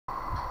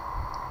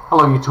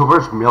Hello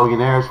YouTubers,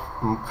 millionaires,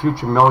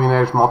 future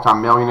millionaires,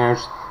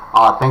 multi-millionaires.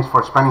 Thanks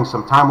for spending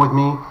some time with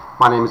me.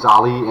 My name is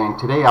Ali, and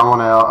today I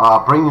want to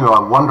bring you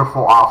a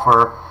wonderful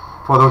offer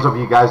for those of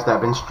you guys that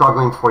have been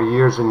struggling for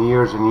years and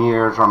years and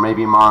years, or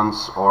maybe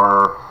months,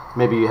 or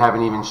maybe you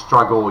haven't even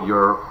started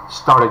your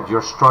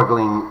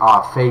struggling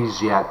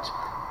phase yet.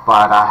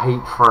 But I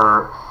hate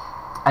for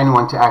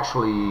anyone to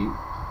actually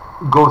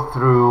go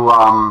through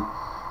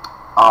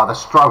the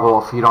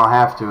struggle if you don't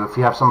have to. If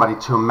you have somebody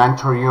to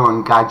mentor you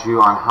and guide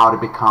you on how to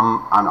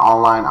become an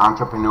online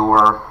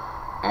entrepreneur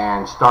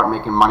and start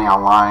making money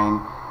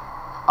online,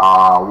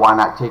 why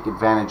not take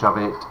advantage of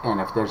it? And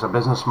if there's a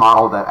business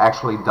model that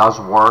actually does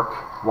work,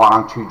 why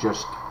don't you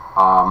just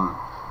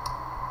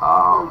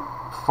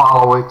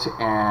follow it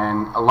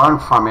and learn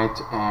from it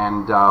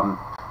and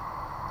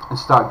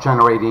start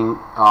generating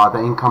the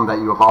income that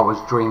you have always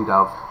dreamed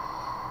of.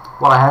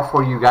 What I have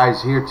for you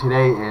guys here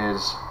today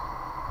is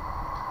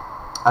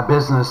a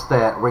business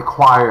that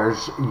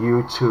requires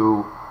you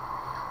to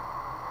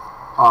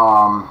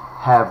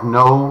have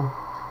no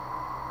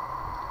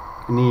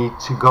need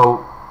to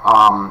go,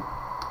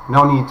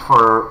 no need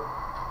for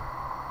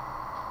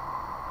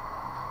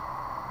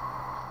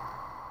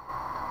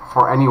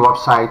any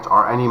website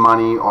or any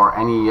money or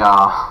any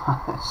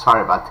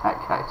sorry about that,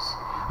 guys.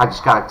 I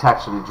just got a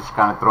text and it just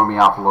kind of threw me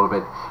off a little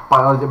bit.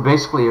 But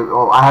basically,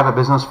 I have a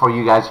business for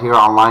you guys here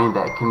online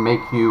that can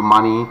make you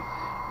money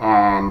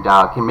and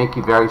can make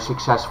you very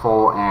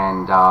successful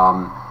and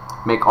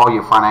make all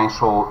your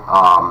financial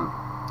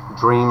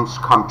dreams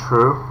come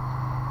true.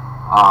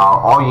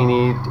 All you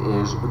need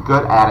is a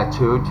good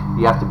attitude.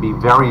 You have to be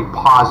very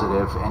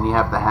positive, and you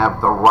have to have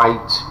the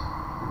right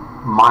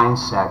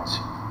mindset.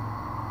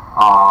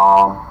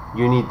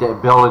 You need the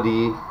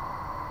ability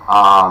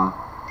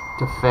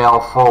to fail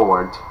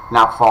forward,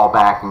 not fall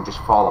back and just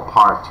fall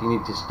apart. You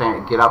need to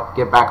stand, get up,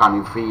 get back on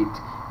your feet,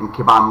 and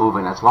keep on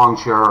moving. As long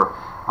as you're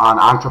an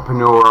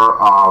entrepreneur,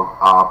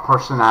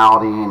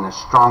 personality, and a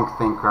strong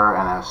thinker,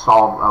 and a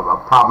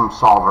problem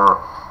solver,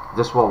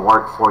 this will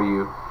work for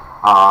you.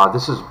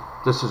 This is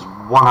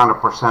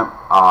 100%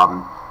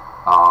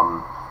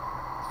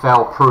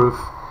 fail proof,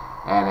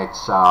 and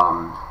it's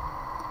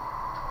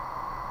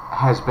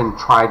has been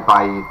tried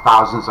by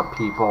thousands of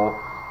people,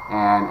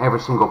 and every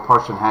single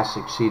person has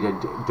succeeded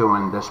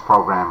doing this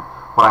program.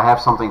 But I have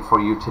something for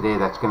you today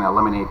that's going to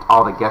eliminate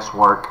all the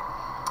guesswork,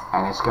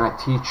 and it's going to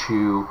teach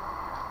you.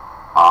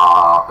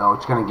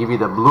 It's going to give you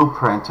the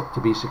blueprint to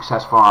be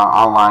successful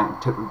online,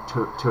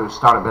 to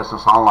start a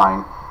business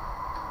online.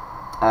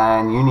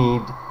 And you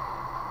need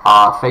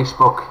a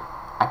Facebook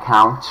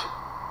account,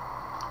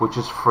 which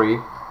is free.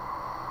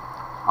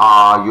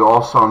 You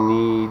also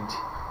need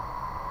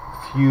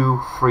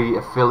few free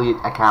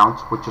affiliate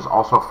accounts, which is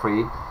also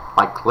free,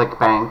 like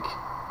ClickBank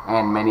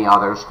and many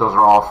others. Those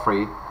are all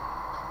free.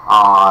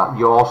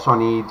 You also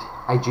need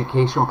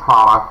education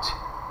product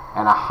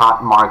and a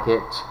hot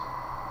market.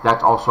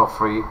 That's also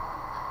free.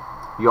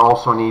 You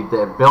also need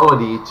the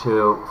ability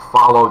to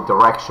follow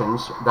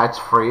directions. That's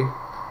free.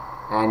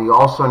 And you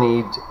also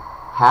need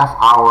half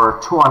hour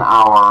to an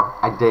hour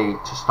a day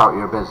to start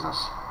your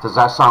business. Does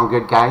that sound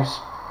good, guys?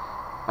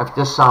 If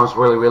this sounds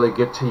really, really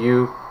good to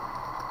you,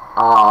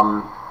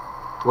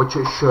 which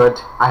it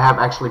should, I have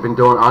actually been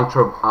doing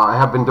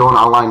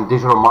online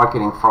digital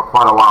marketing for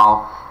quite a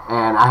while,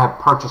 and I have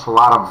purchased a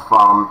lot of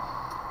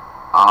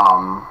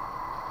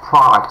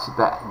products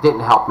that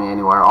didn't help me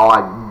anywhere. All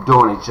I'm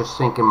doing is just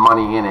sinking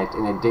money in it,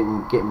 and it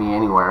didn't get me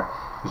anywhere.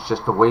 It's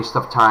just a waste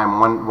of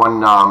time.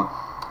 One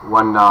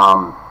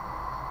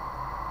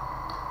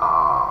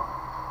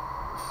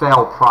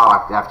failed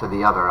product after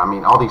the other. I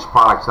mean, all these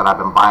products that I've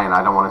been buying,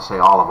 I don't want to say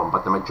all of them,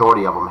 but the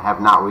majority of them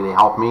have not really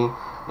helped me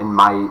in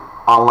my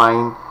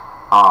online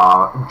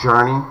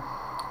journey.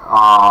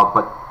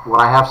 But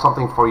what I have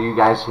something for you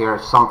guys here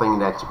is something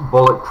that's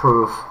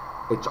bulletproof.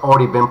 It's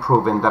already been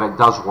proven that it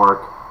does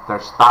work.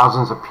 There's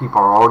thousands of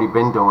people who have already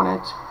been doing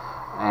it,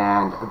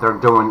 and they're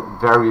doing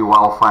very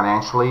well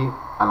financially.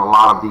 And a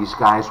lot of these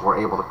guys were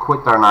able to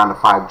quit their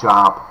 9-to-5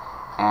 job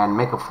and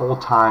make a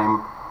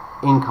full-time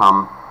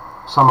income.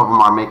 Some of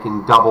them are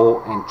making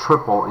double and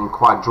triple and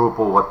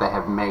quadruple what they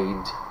have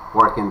made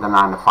working the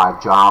 9-to-5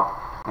 job,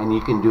 and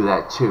you can do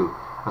that too.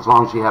 As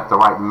long as you have the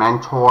right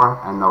mentor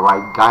and the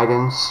right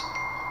guidance,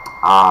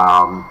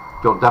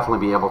 you'll definitely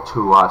be able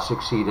to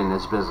succeed in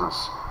this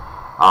business.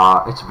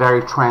 It's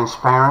very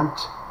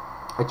transparent.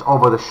 It's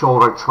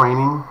over-the-shoulder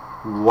training,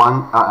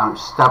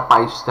 step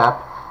by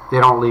step. They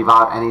don't leave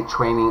out any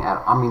training.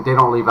 They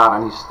don't leave out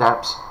any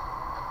steps.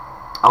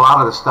 A lot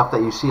of the stuff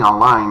that you see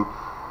online,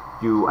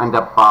 you end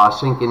up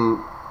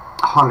sinking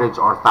hundreds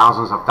or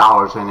thousands of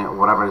dollars in it,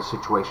 whatever the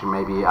situation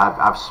may be.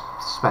 I've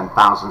spent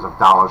thousands of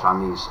dollars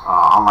on these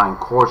online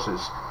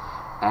courses,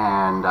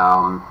 and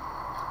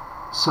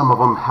some of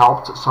them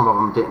helped, some of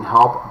them didn't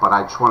help. But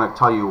I just want to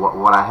tell you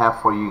what I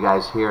have for you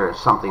guys here is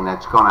something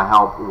that's going to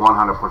help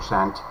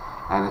 100%,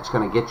 and it's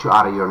going to get you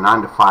out of your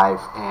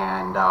 9-to-5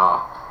 and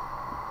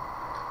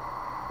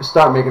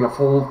start making a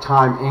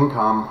full-time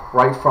income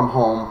right from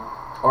home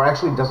or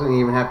actually doesn't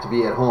even have to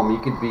be at home. You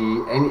could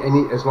be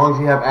any as long as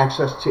you have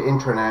access to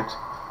internet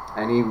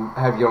and you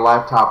have your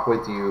laptop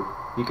with you,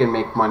 you can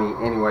make money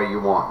anywhere you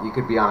want. You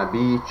could be on a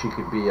beach, you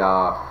could be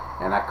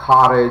in a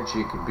cottage,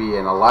 you could be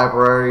in a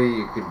library,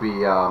 you could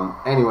be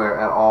anywhere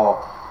at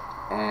all,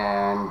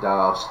 and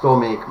still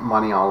make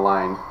money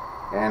online.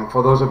 And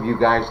for those of you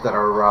guys that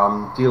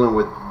are dealing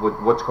with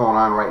what's going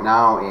on right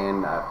now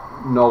and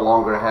no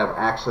longer have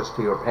access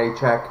to your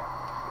paycheck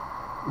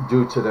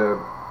due to the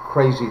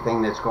crazy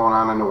thing that's going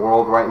on in the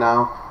world right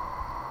now,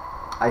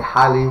 I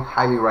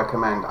highly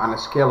recommend, on a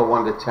scale of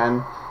 1 to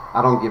 10,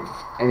 I don't give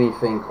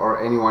anything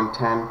or anyone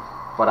 10,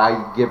 but I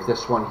give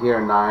this one here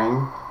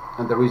 9.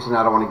 And the reason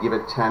I don't want to give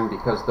it 10,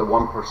 because the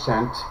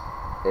 1%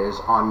 is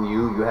on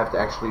you. You have to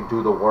actually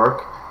do the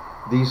work.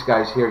 These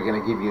guys here are going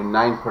to give you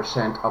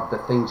 9% of the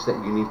things that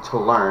you need to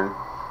learn,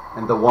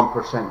 and the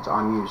 1%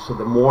 on you. So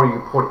the more you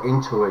put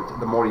into it,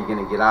 the more you're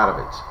going to get out of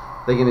it.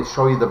 They're going to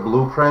show you the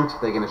blueprint.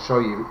 They're going to show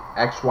you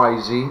X, Y,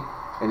 Z,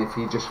 and if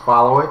you just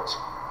follow it,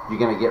 you're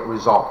going to get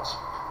results.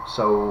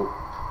 So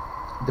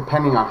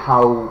depending on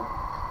how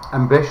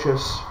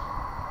ambitious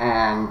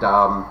and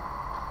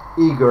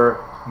eager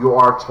you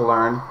are to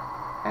learn,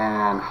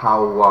 and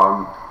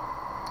how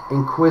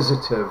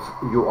inquisitive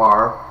you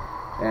are,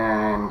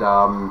 and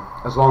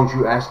as long as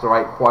you ask the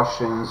right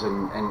questions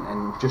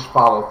and just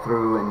follow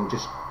through and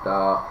just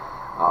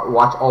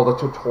watch all the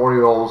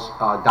tutorials,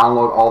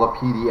 download all the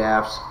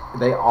PDFs.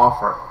 They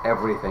offer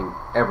everything,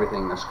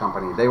 this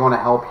company. They want to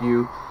help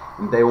you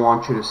and they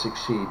want you to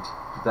succeed.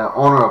 The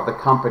owner of the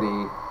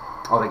company,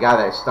 or the guy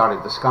that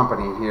started this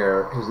company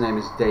here, his name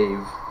is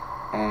Dave,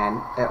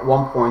 and at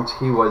one point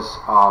he was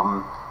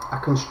a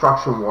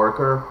construction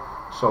worker,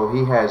 so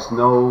he has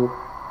no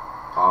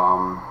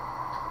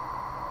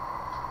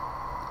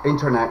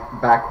internet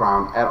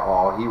background at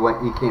all.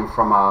 He came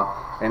from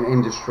an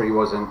industry,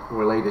 wasn't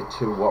related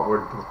to what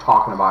we're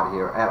talking about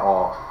here at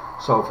all.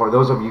 So for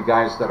those of you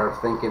guys that are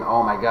thinking,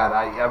 oh my god,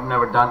 I've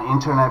never done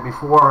internet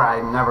before,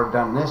 I've never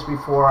done this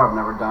before, I've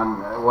never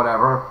done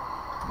whatever,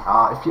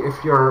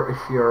 if you're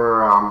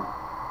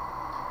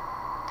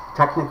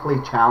technically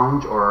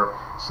challenged or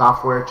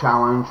software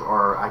challenged,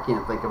 or I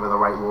can't think of the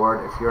right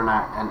word, if you're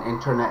not an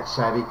internet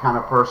savvy kind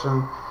of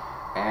person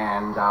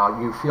and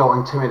you feel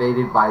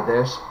intimidated by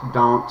this,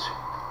 don't,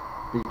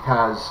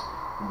 because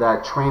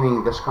the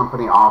training this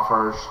company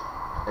offers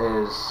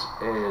is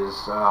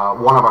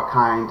one of a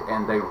kind,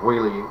 and they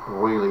really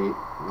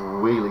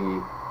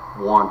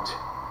want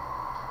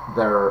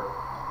their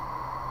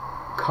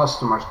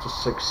customers to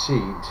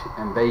succeed,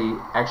 and they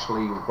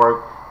actually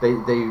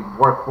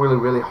work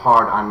really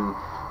hard on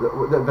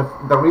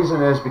the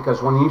reason is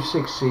because when you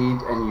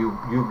succeed and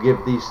you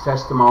give these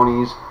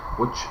testimonies,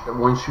 which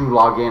once you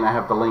log in, I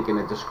have the link in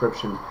the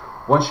description,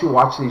 once you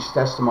watch these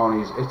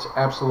testimonies, it's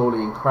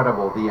absolutely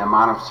incredible the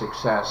amount of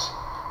success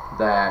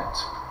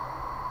that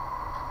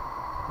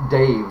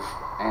Dave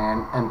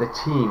and the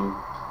team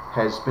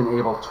has been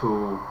able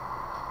to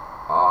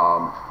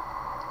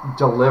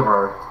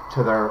deliver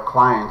to their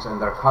clients and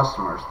their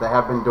customers. They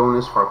have been doing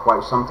this for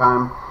quite some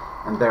time,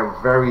 and they're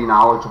very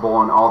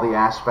knowledgeable in all the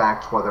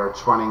aspects, whether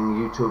it's running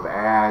YouTube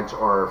ads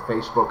or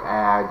Facebook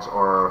ads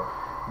or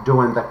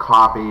doing the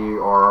copy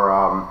or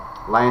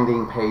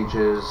landing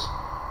pages,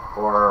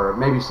 or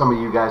maybe some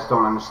of you guys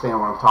don't understand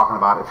what I'm talking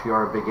about if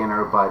you're a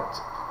beginner, but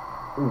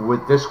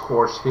with this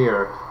course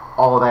here,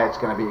 all of that's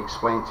going to be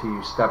explained to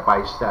you step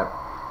by step,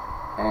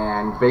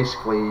 and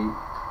basically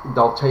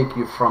they'll take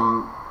you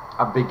from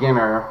a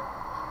beginner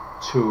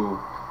to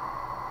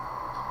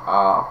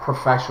a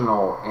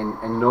professional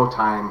in no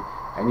time,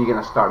 and you're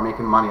going to start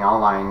making money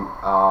online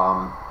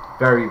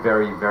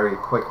very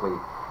quickly.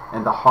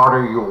 And the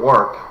harder you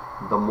work,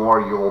 the more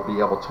you will be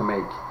able to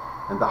make,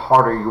 and the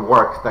harder you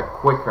work, the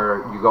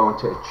quicker you're going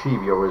to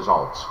achieve your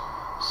results.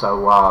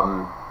 So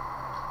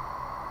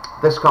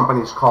this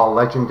company is called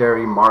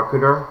Legendary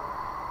Marketer,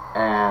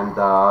 and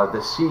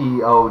the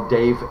CEO,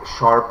 Dave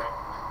Sharp,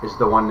 is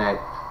the one that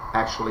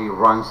actually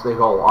runs the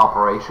whole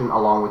operation,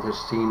 along with his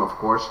team, of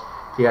course.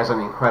 He has an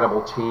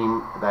incredible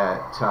team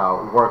that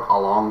work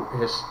along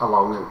his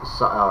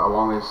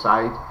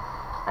side,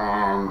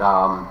 and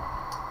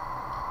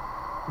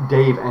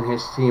Dave and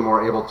his team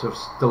were able to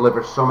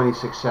deliver so many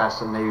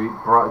success, and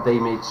they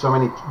made so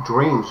many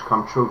dreams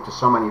come true to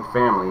so many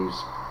families.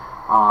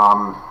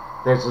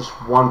 There's this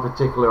one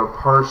particular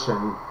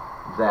person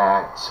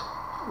that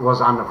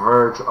was on the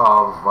verge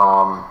of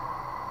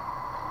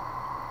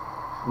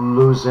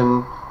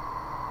losing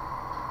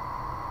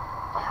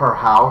her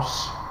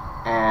house,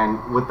 and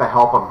with the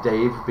help of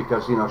Dave,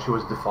 because she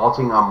was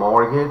defaulting on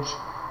mortgage,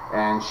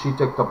 and she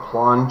took the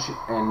plunge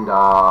and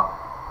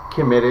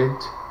committed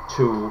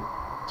to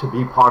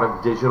be part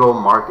of digital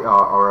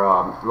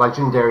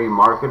Legendary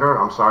Marketer.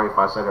 I'm sorry if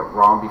I said it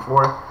wrong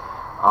before.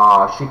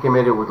 She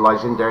committed with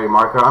Legendary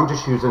Marketer. I'm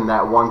just using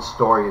that one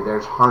story.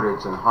 There's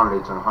hundreds and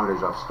hundreds and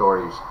hundreds of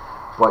stories,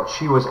 but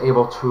she was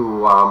able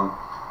to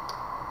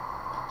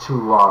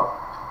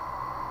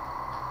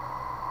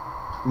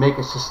make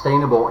a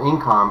sustainable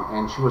income,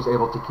 and she was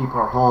able to keep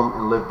her home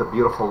and live the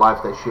beautiful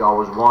life that she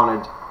always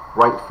wanted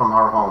right from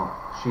her home.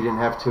 She didn't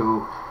have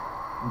to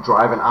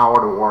drive an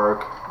hour to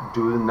work,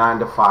 do the 9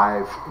 to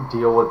 5,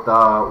 deal with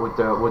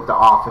the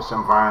office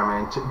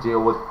environment,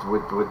 deal with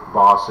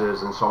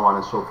bosses and so on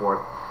and so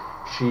forth.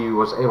 She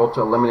was able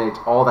to eliminate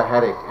all the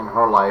headache in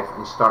her life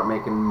and start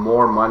making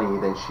more money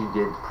than she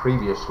did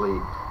previously,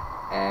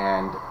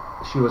 and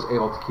she was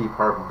able to keep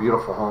her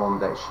beautiful home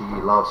that she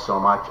loves so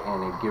much,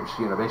 and it gives,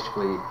 you know,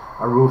 basically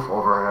a roof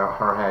over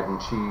her head,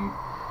 and she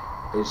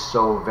is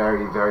so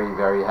very, very,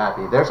 very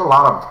happy. There's a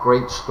lot of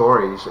great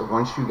stories.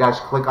 Once you guys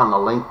click on the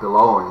link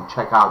below and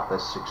check out the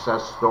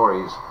success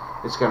stories,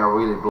 it's going to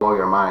really blow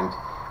your mind.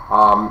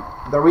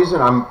 The reason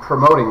I'm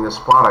promoting this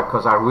product,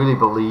 because I really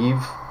believe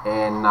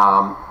in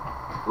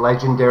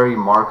Legendary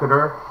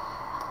Marketer,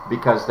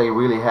 because they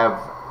really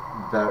have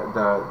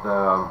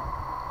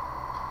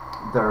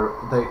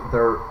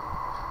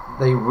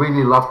they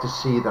really love to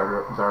see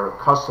their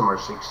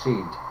customers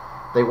succeed.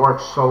 They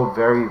work so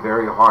very,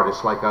 very hard.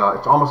 It's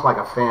almost like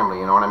a family,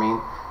 you know what I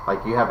mean?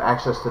 Like, you have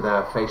access to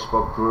the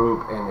Facebook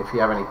group, and if you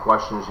have any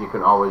questions, you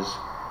can always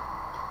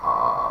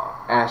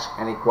ask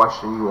any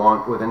question you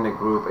want within the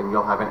group, and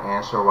you'll have an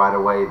answer right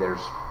away.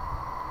 There's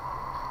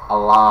a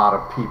lot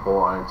of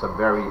people, and it's a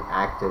very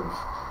active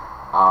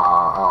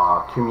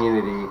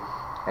community.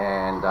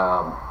 And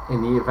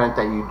in the event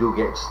that you do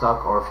get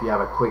stuck, or if you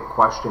have a quick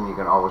question, you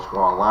can always go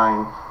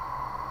online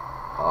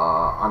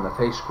on the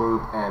Face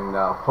group and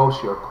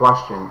post your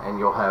question, and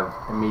you'll have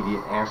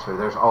immediate answer.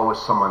 There's always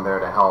someone there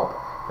to help.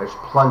 There's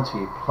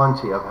plenty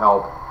of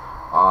help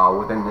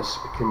within this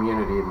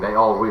community, and they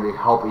all really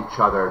help each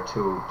other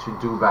to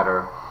do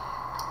better.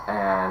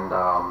 And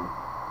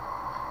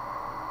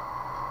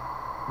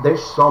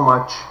there's so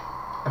much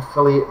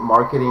affiliate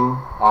marketing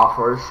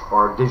offers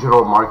or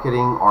digital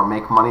marketing or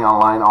make money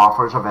online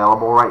offers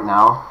available right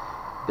now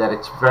that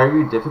it's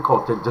very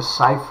difficult to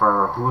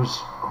decipher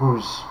who's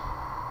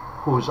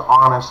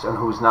honest and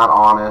who's not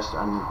honest,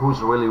 and who's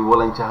really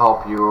willing to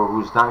help you or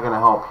who's not going to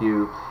help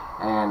you.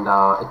 And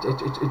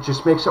it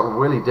just makes it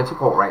really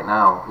difficult right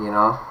now, you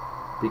know,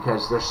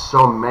 because there's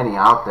so many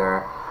out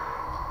there.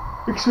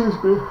 Excuse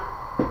me.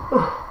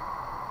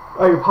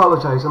 I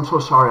apologize. I'm so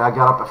sorry. I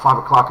got up at 5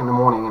 o'clock in the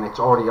morning and it's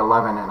already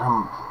 11, and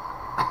I'm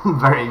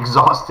very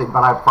exhausted,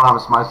 but I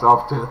promised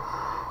myself to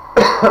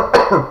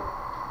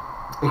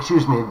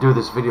excuse me, do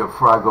this video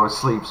before I go to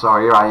sleep. So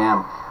here I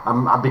am.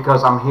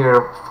 Because I'm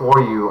here for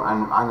you,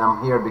 and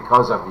I'm here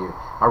because of you.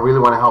 I really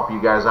want to help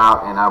you guys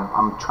out, and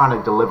I'm trying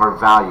to deliver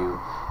value.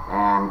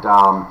 And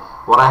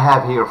what I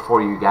have here for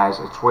you guys,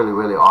 it's really,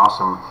 really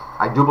awesome.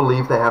 I do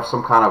believe they have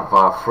some kind of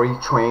free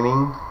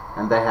training,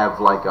 and they have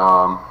like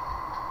a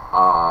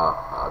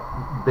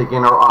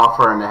beginner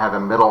offer, and they have a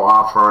middle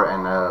offer,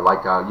 and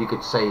you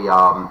could say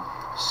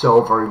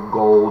silver,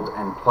 gold,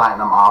 and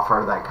platinum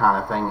offer, that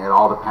kind of thing. It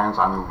all depends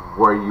on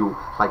where you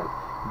like.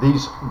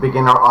 These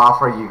beginner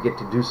offer, you get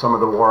to do some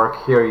of the work.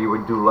 Here you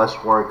would do less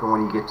work, and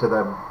when you get to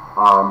the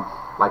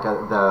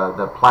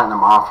the platinum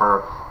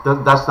offer,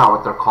 that's not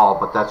what they're called,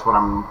 but that's what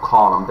I'm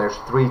calling them. There's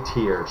 3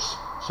 tiers.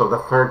 So the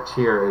third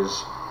tier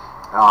is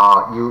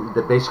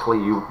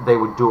they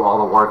would do all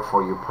the work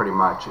for you pretty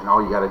much, and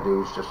all you got to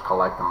do is just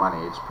collect the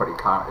money. It's pretty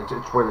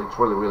it's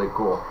really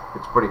cool.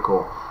 It's pretty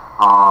cool.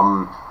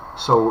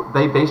 So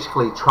they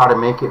basically try to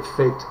make it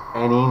fit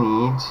any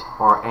needs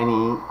or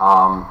any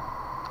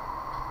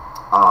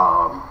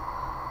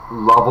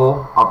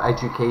level of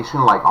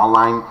education, like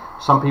online.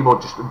 Some people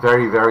just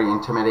very, very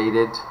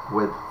intimidated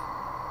with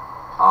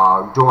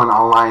doing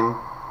online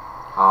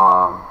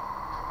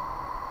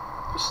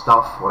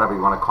stuff, whatever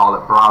you want to call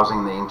it,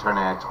 browsing the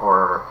internet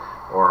or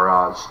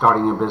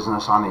starting a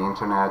business on the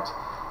internet.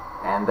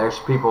 And there's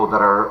people that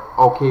are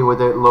okay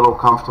with it, a little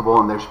comfortable,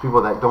 and there's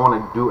people that don't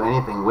want to do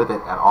anything with it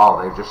at all.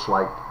 They're just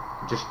like,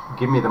 just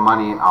give me the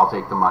money and I'll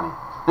take the money.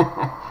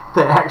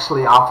 They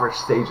actually offer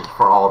stages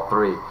for all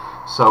 3.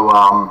 So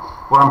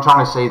what I'm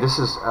trying to say, this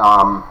is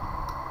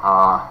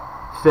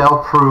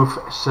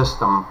fail-proof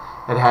system.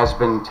 It has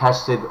been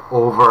tested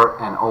over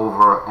and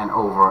over and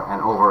over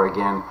and over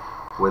again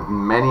with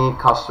many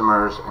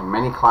customers and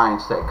many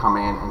clients that come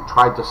in and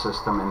tried the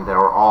system, and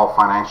they're all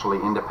financially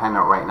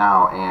independent right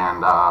now.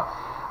 And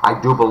I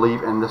do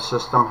believe in this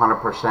system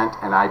 100%,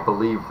 and I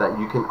believe that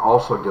you can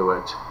also do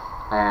it.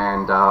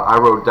 And I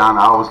wrote down,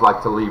 I always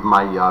like to leave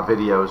my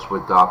videos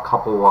with a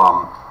couple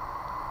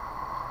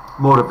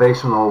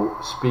motivational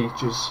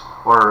speeches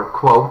or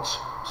quotes,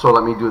 so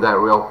let me do that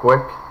real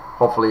quick.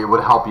 Hopefully it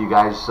would help you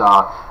guys,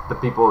 the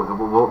people,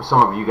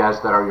 some of you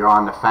guys that you're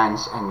on the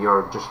fence and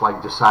you're just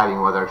like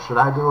deciding whether should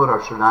I do it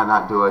or should I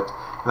not do it.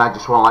 And I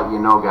just want to let you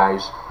know,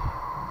 guys,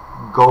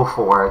 go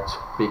for it,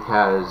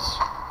 because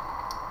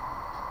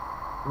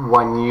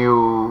when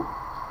you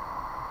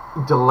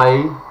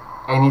delay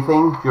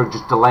anything, you're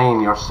just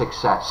delaying your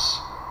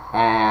success.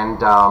 And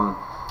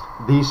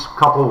these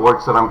couple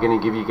words that I'm going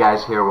to give you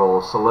guys here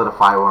will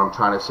solidify what I'm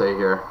trying to say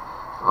here.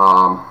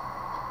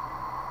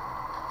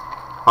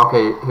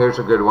 Okay, here's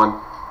a good one.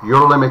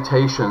 Your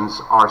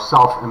limitations are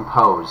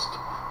self-imposed.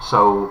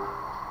 So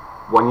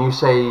when you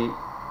say,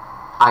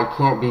 I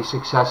can't be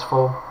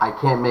successful, I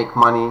can't make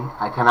money,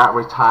 I cannot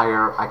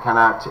retire, I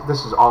cannot,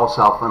 this is all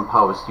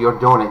self-imposed. You're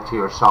doing it to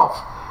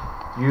yourself.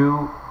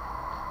 Your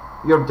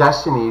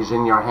destiny is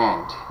in your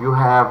hand. You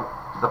have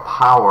the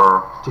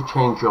power to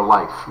change your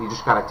life. You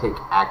just got to take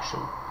action.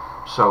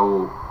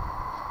 So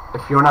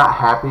if you're not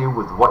happy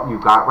with what you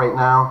got right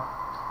now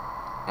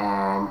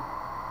and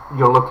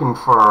you're looking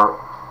for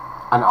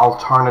an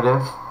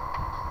alternative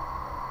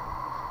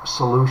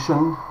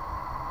solution,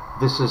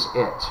 this is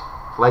it.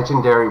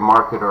 Legendary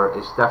Marketer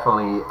is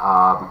definitely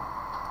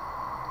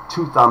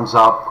 2 thumbs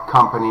up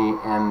company,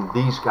 and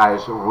these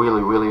guys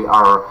really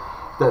are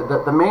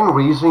the main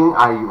reason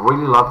I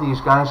really love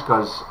these guys,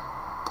 because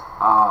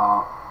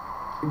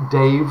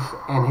Dave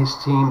and his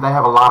team, they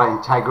have a lot of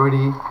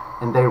integrity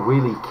and they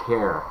really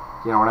care.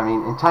 You know what I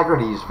mean?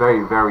 Integrity is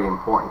very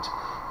important.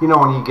 You know,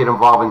 when you get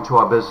involved into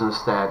a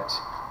business that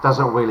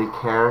doesn't really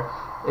care,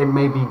 it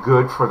may be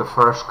good for the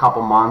first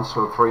couple months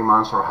or 3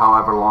 months or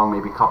however long,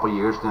 maybe a couple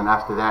years, then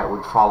after that it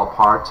would fall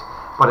apart.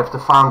 But if the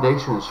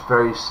foundation is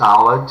very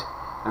solid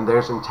and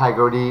there's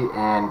integrity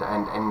and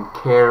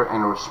care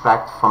and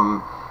respect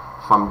from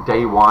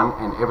day one,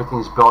 and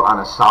everything's built on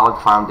a solid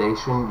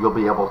foundation, you'll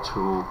be able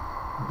to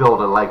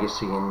build a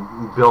legacy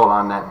and build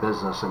on that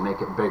business and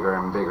make it bigger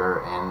and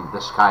bigger, and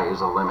the sky is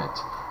the limit.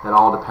 It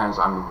all depends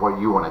on where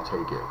you want to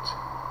take it.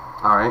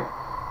 Alright?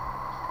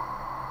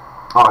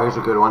 Oh, here's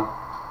a good one.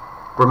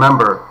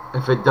 Remember,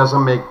 if it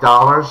doesn't make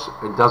dollars,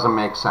 it doesn't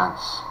make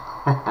sense.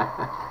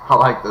 I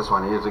like this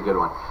one. Here's a good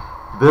one.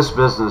 This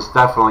business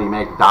definitely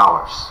makes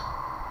dollars.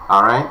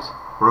 Alright?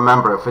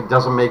 Remember, if it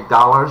doesn't make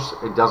dollars,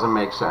 it doesn't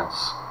make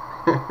sense.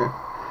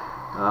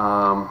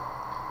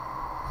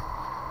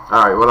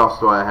 Alright, what else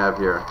do I have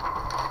here?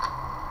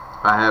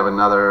 I have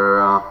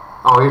another,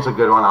 oh, here's a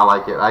good one. I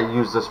like it. I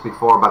used this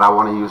before, but I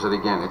want to use it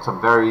again. It's a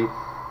very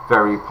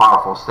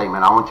powerful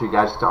statement. I want you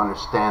guys to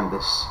understand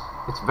this.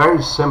 It's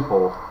very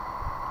simple,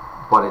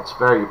 but it's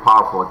very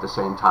powerful at the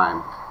same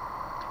time.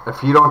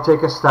 If you don't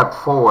take a step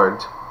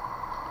forward,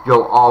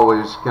 you're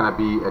always going to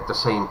be at the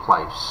same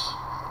place.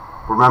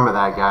 Remember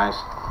that, guys.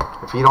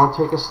 If you don't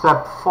take a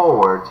step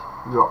forward,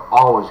 you're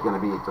always going to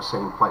be at the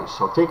same place.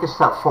 So take a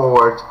step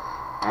forward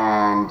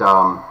and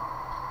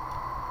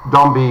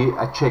don't be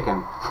a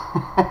chicken.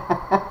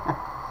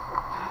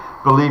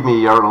 Believe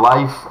me, your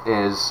life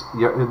is,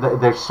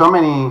 there's so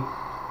many,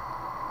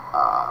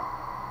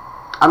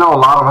 I know a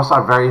lot of us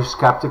are very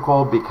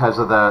skeptical because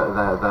of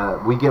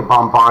we get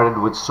bombarded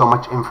with so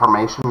much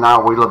information now.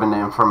 We live in the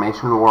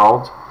information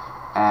world,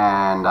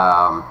 and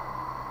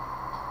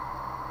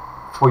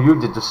for you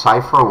to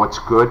decipher what's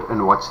good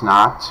and what's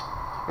not,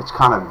 it's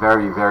kind of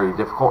very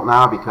difficult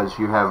now, because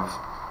you have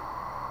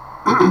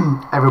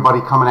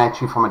everybody coming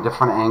at you from a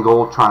different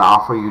angle, trying to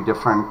offer you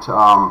different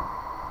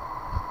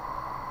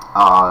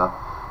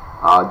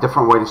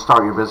different way to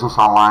start your business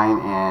online,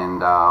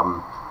 and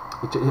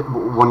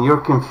when you're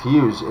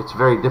confused, it's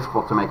very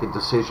difficult to make a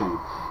decision.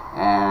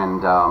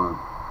 And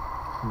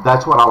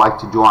that's what I like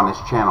to do on this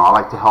channel. I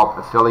like to help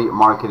affiliate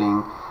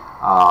marketing,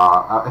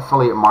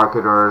 affiliate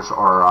marketers,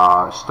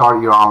 or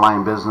start your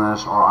online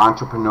business, or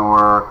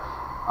entrepreneurship.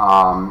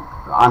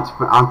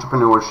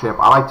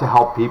 I like to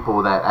help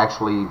people that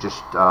actually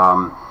just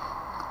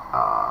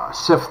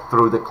sift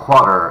through the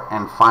clutter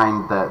and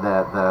find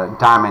the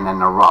diamond in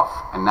the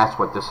rough. And that's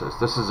what this is.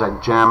 This is a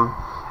gem.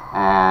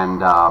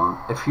 And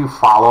if you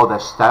follow the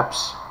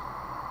steps,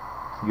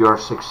 your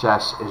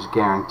success is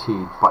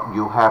guaranteed, but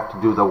you have to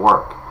do the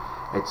work.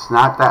 It's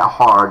not that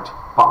hard,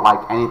 but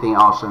like anything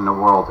else in the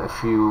world,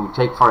 if you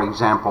take, for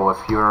example, if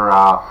you're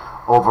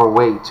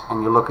overweight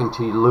and you're looking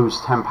to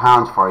lose 10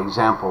 pounds, for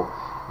example,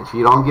 if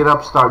you don't get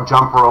up, start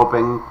jump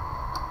roping,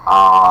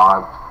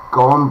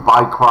 go on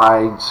bike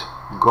rides,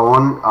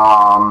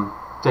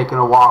 taking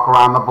a walk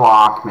around the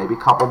block, maybe a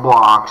couple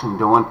blocks, and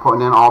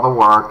putting in all the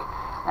work,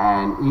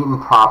 and eating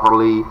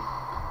properly,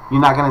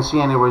 you're not going to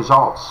see any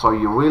results. So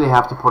you really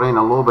have to put in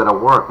a little bit of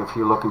work if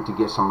you're looking to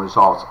get some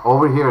results.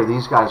 Over here,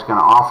 these guys are going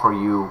to offer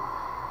you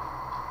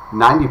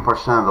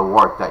 90% of the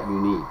work that you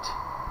need,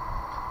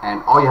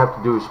 and all you have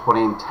to do is put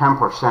in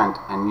 10%,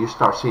 and you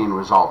start seeing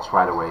results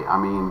right away. I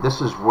mean, this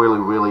is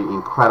really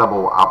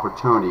incredible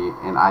opportunity,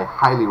 and I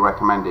highly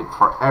recommend it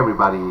for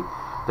everybody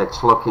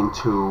that's looking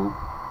to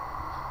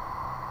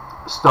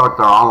start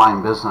their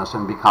online business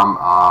and become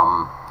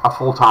a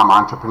full-time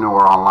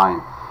entrepreneur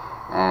online.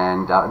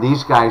 And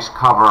these guys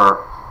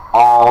cover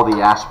all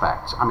the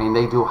aspects. I mean,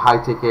 they do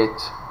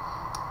high-ticket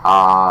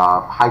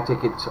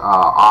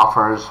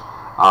offers.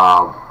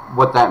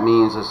 What that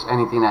means is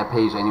anything that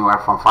pays anywhere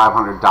from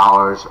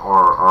 $500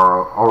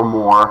 or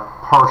more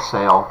per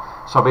sale.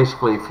 So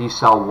basically, if you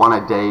sell one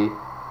a day,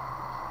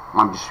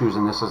 I'm just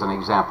using this as an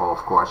example,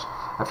 of course.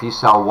 If you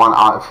sell one,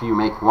 if you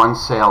make one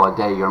sale a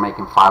day, you're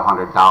making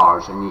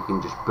 $500, and you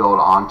can just build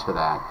onto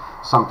that.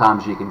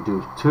 Sometimes you can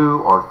do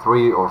 2 or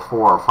 3 or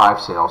 4 or 5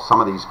 sales.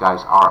 Some of these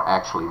guys are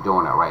actually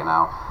doing it right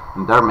now,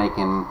 and they're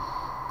making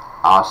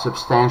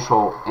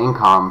substantial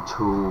income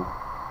to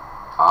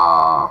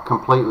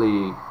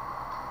completely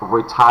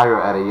retire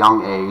at a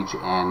young age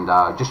and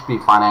just be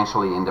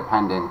financially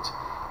independent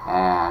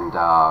and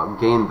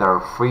gain their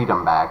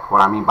freedom back.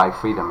 What I mean by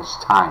freedom is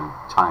time,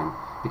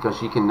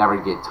 because you can never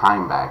get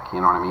time back.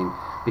 You know what I mean?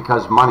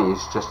 Because money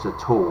is just a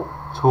tool.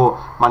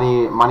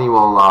 Money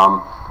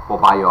will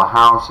buy you a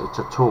house. It's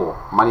a tool.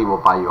 Money will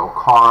buy you a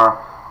car.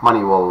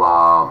 Money will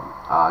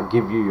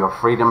give you your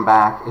freedom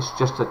back. It's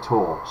just a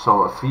tool.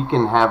 So if you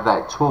can have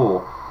that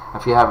tool,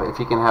 if you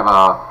can have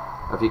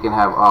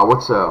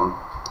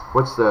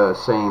what's the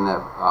saying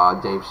that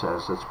Dave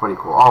says? It's pretty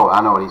cool. Oh,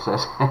 I know what he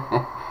says.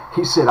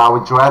 He said, I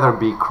would rather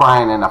be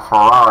crying in a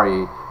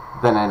Ferrari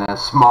than in a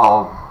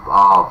small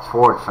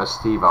Ford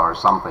Festiva or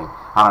something.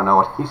 I don't know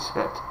what he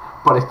said,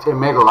 but it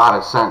made a lot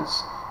of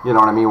sense. You know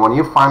what I mean? When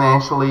you're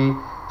financially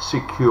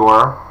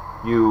secure,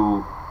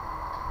 you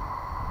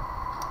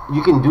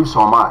can do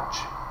so much.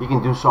 You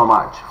can do so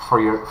much for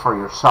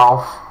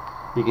yourself.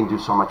 You can do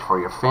so much for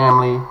your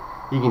family.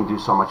 You can do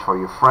so much for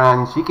your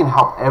friends. You can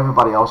help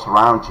everybody else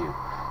around you.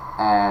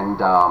 And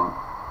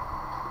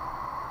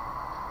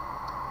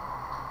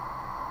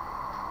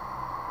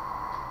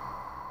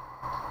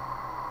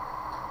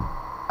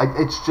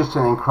it's just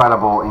an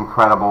incredible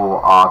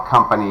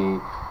company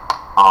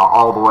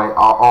all the way,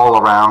 all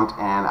around,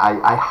 and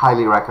I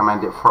highly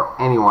recommend it for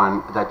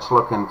anyone that's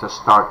looking to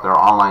start their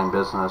online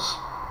business.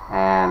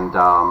 And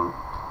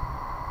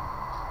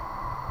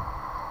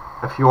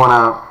if you want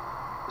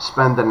to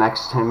spend the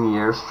next 10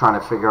 years trying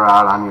to figure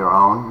out on your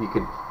own, you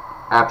could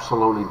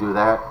absolutely do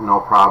that, no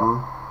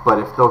problem. But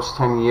if those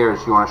 10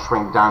 years you want to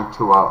shrink down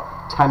to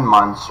 10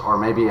 months or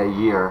maybe a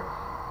year,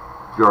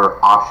 your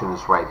option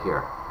is right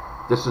here.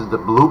 This is the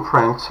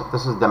blueprint.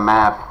 This is the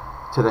map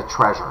to the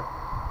treasure.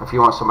 If you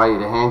want somebody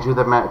to hand you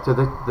the map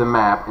the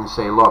map and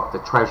say, look, the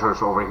treasure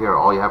is over here,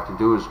 all you have to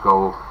do is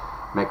go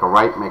make a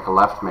right, make a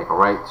left, make a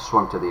right,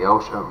 swim to the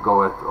ocean,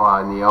 go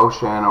in the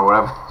ocean or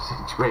whatever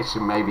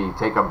situation, maybe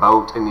take a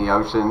boat in the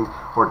ocean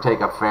or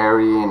take a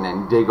ferry and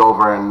then dig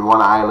over in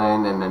one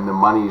island, and then the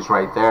money's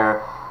right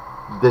there.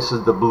 This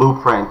is the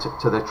blueprint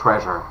to the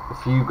treasure.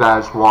 If you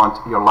guys want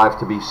your life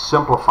to be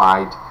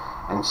simplified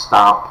and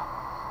stop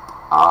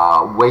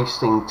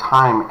wasting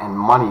time and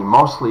money,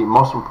 most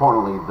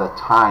importantly the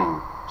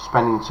time,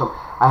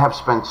 I have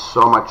spent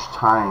so much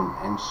time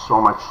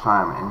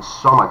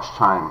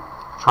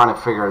trying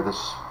to figure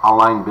this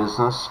online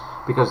business,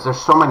 because there's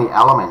so many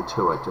elements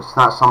to it. It's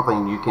not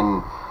something you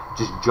can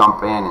just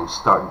jump in and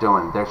start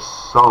doing. There's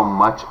so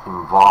much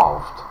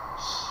involved,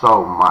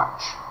 so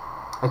much.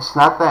 It's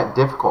not that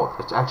difficult.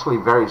 It's actually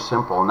very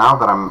simple. Now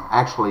that I'm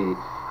actually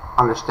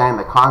understand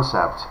the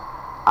concept,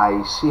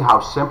 I see how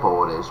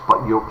simple it is.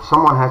 But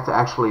someone has to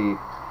actually,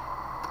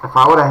 if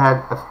I would have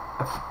had,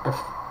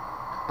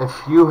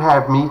 if you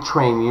have me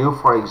train you,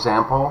 for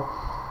example,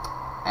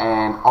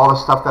 and all the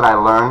stuff that I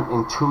learned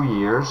in 2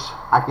 years,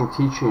 I can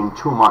teach you in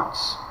 2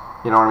 months.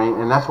 You know what I mean?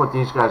 And that's what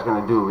these guys are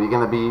going to do. You're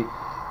going to be,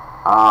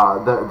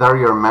 they're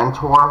your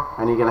mentor,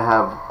 and you're going to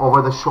have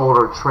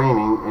over-the-shoulder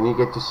training, and you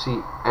get to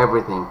see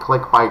everything,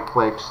 click by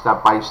click,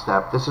 step by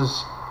step. This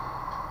is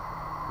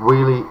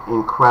really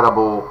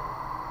incredible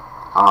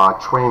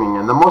training.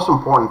 And the most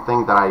important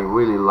thing that I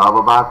really love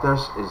about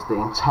this is the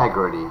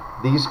integrity.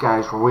 These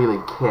guys really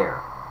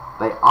care.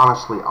 They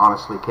honestly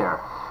care.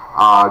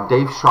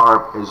 Dave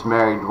Sharp is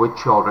married with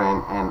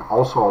children, and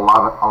also a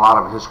lot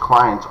of his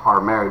clients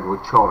are married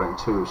with children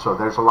too. So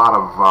there's a lot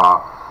of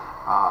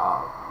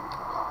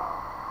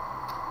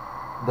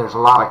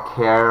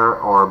care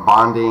or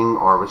bonding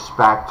or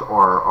respect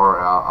or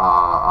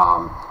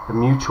the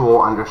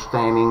mutual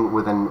understanding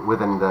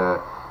within the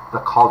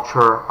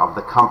culture of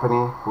the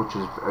company, which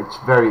is it's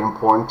very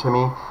important to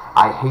me.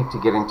 I hate to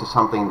get into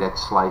something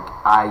that's like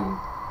I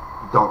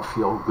don't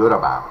feel good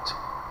about.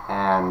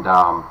 And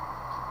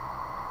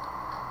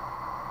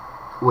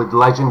with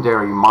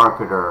Legendary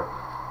Marketer,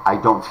 I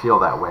don't feel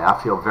that way. I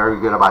feel very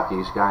good about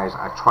these guys.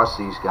 I trust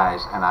these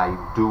guys, and I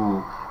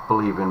do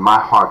believe in my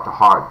heart to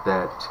heart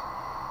that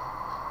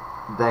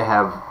they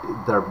have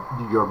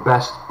your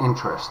best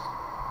interest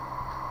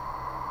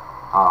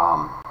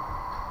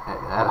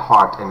at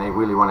heart, and they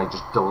really want to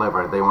just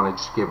deliver. They want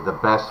to just give the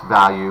best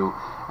value,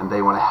 and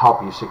they want to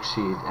help you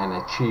succeed and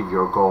achieve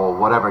your goal,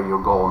 whatever your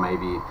goal may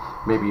be.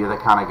 Maybe you're the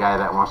kind of guy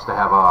that wants to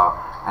have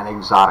an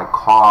exotic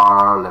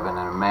car, live in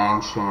a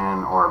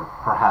mansion, or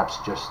perhaps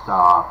just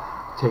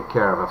take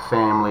care of a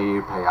family,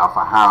 pay off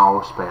a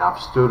house, pay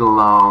off student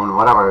loan,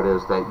 whatever it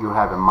is that you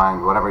have in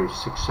mind, whatever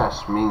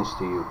success means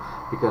to you.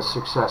 Because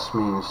success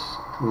means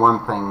one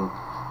thing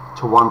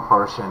to one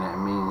person, it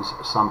means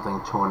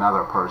something to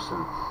another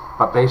person.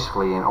 But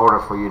basically, in order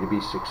for you to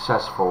be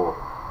successful,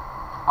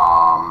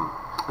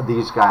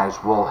 these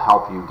guys will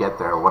help you get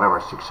there, whatever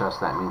success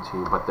that means to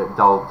you. But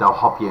they'll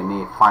help you in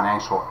the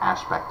financial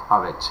aspect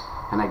of it.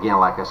 And again,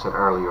 like I said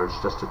earlier, it's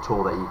just a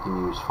tool that you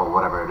can use for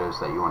whatever it is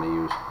that you want to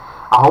use.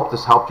 I hope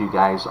this helped you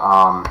guys.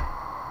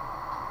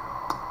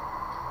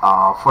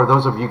 For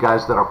those of you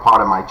guys that are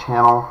part of my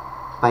channel,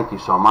 thank you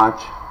so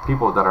much.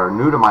 People that are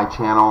new to my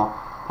channel,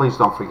 please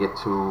don't forget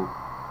to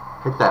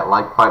hit that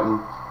like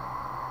button,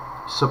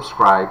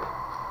 subscribe,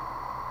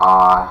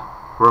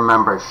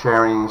 Remember,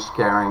 sharing is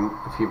caring.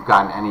 If you've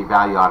gotten any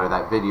value out of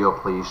that video,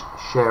 please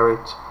share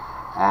it.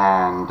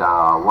 And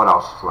what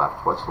else is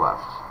left? What's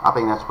left? I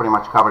think that's pretty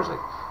much covers it.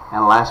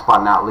 And last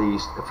but not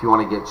least, if you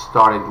want to get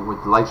started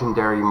with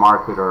Legendary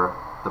Marketer,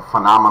 the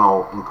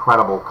phenomenal,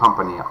 incredible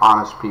company,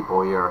 honest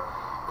people here,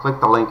 click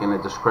the link in the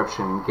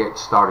description. Get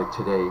started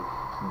today.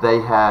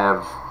 They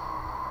have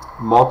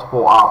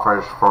multiple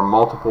offers for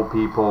multiple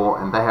people,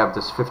 and they have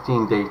this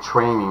 15-day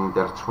training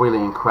that's really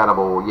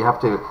incredible. You have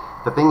to,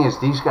 the thing is,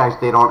 these guys,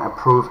 they don't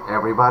approve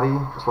everybody.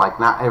 It's like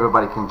not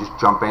everybody can just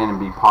jump in and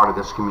be part of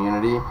this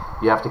community.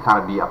 You have to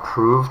kind of be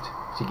approved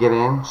to get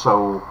in,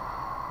 so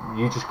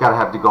you just got to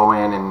have to go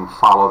in and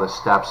follow the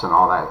steps and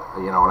all that.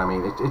 You know what I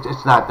mean?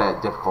 It's not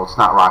that difficult. It's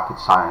not rocket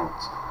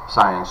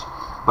science.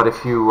 But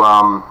if you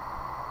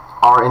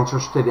are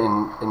interested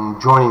in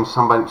joining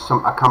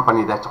a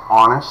company that's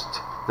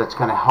honest, that's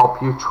going to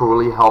help you,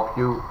 truly help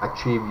you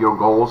achieve your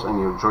goals and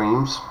your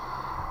dreams,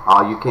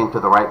 you came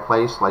to the right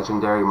place.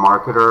 Legendary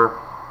Marketer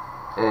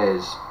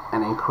is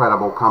an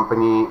incredible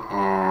company,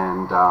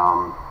 and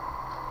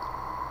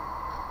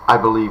I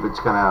believe it's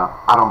gonna,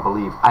 I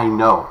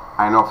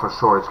know for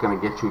sure it's gonna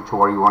get you to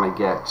where you want to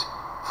get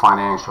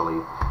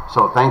financially.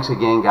 So thanks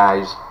again,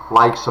 guys.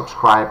 Like,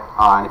 subscribe,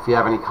 and if you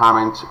have any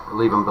comments,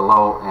 leave them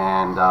below,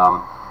 and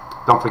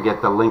don't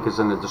forget the link is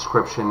in the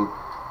description.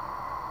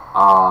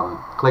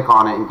 Click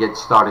on it and get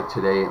started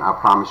today, and I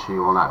promise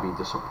you will not be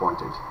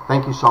disappointed.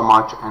 Thank you so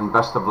much, and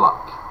best of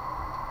luck.